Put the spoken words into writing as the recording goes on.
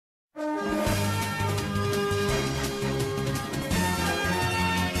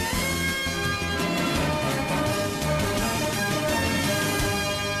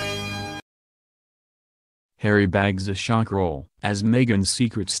Harry bags a shock role as Meghan's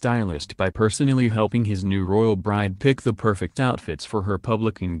secret stylist by personally helping his new royal bride pick the perfect outfits for her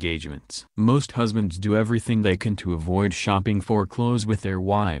public engagements. Most husbands do everything they can to avoid shopping for clothes with their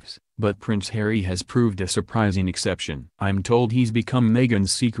wives, but Prince Harry has proved a surprising exception. I'm told he's become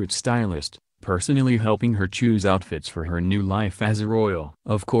Meghan's secret stylist, personally helping her choose outfits for her new life as a royal.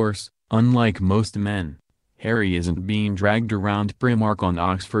 Of course, unlike most men, Harry isn't being dragged around Primark on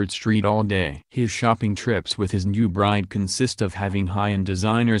Oxford Street all day. His shopping trips with his new bride consist of having high-end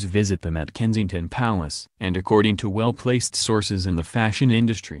designers visit them at Kensington Palace. And according to well-placed sources in the fashion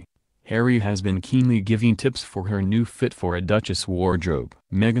industry, Harry has been keenly giving tips for her new fit for a Duchess wardrobe.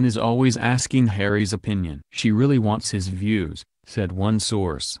 Meghan is always asking Harry's opinion. She really wants his views, said one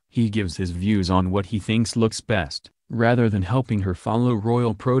source. He gives his views on what he thinks looks best, rather than helping her follow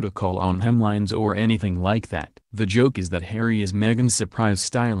royal protocol on hemlines or anything like that. The joke is that Harry is Meghan's surprise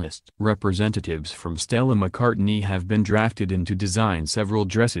stylist. Representatives from Stella McCartney have been drafted in to design several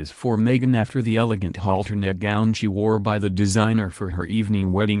dresses for Meghan after the elegant halter-neck gown she wore by the designer for her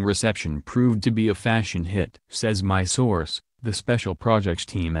evening wedding reception proved to be a fashion hit. Says my source, the special projects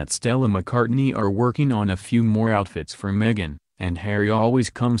team at Stella McCartney are working on a few more outfits for Meghan, and Harry always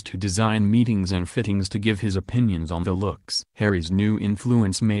comes to design meetings and fittings to give his opinions on the looks. Harry's new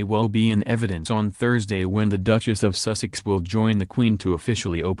influence may well be in evidence on Thursday when the Duchess of Sussex will join the Queen to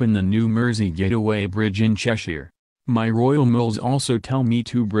officially open the new Mersey Gateway Bridge in Cheshire. My royal moles also tell me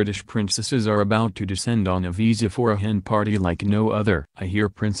two British princesses are about to descend on Ibiza for a hen party like no other. I hear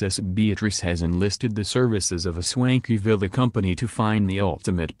Princess Beatrice has enlisted the services of a swanky villa company to find the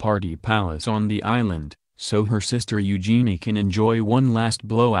ultimate party palace on the island, so her sister Eugenie can enjoy one last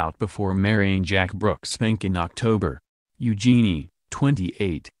blowout before marrying Jack Brooksbank in October. Eugenie,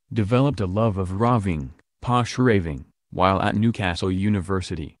 28, developed a love of raving, posh raving, while at Newcastle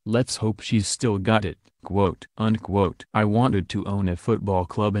University. Let's hope she's still got it, quote unquote. I wanted to own a football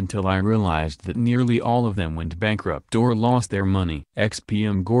club until I realized that nearly all of them went bankrupt or lost their money.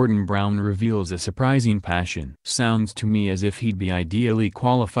 Ex-PM Gordon Brown reveals a surprising passion. Sounds to me as if he'd be ideally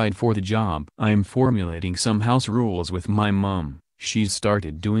qualified for the job. I'm formulating some house rules with my mum. She's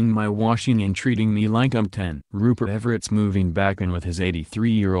started doing my washing and treating me like I'm 10. Rupert Everett's moving back in with his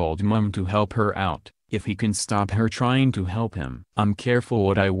 83-year-old mum to help her out, if he can stop her trying to help him. I'm careful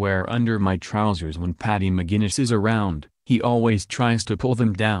what I wear under my trousers when Paddy McGuinness is around. He always tries to pull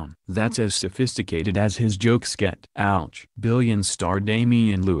them down. That's as sophisticated as his jokes get. Ouch. Billions star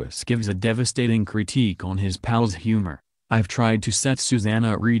Damian Lewis gives a devastating critique on his pal's humor. I've tried to set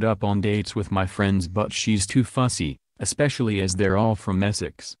Susanna Reid up on dates with my friends but she's too fussy, especially as they're all from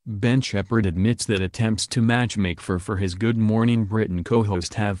Essex. Ben Shepherd admits that attempts to matchmake for his Good Morning Britain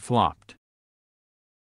co-host have flopped.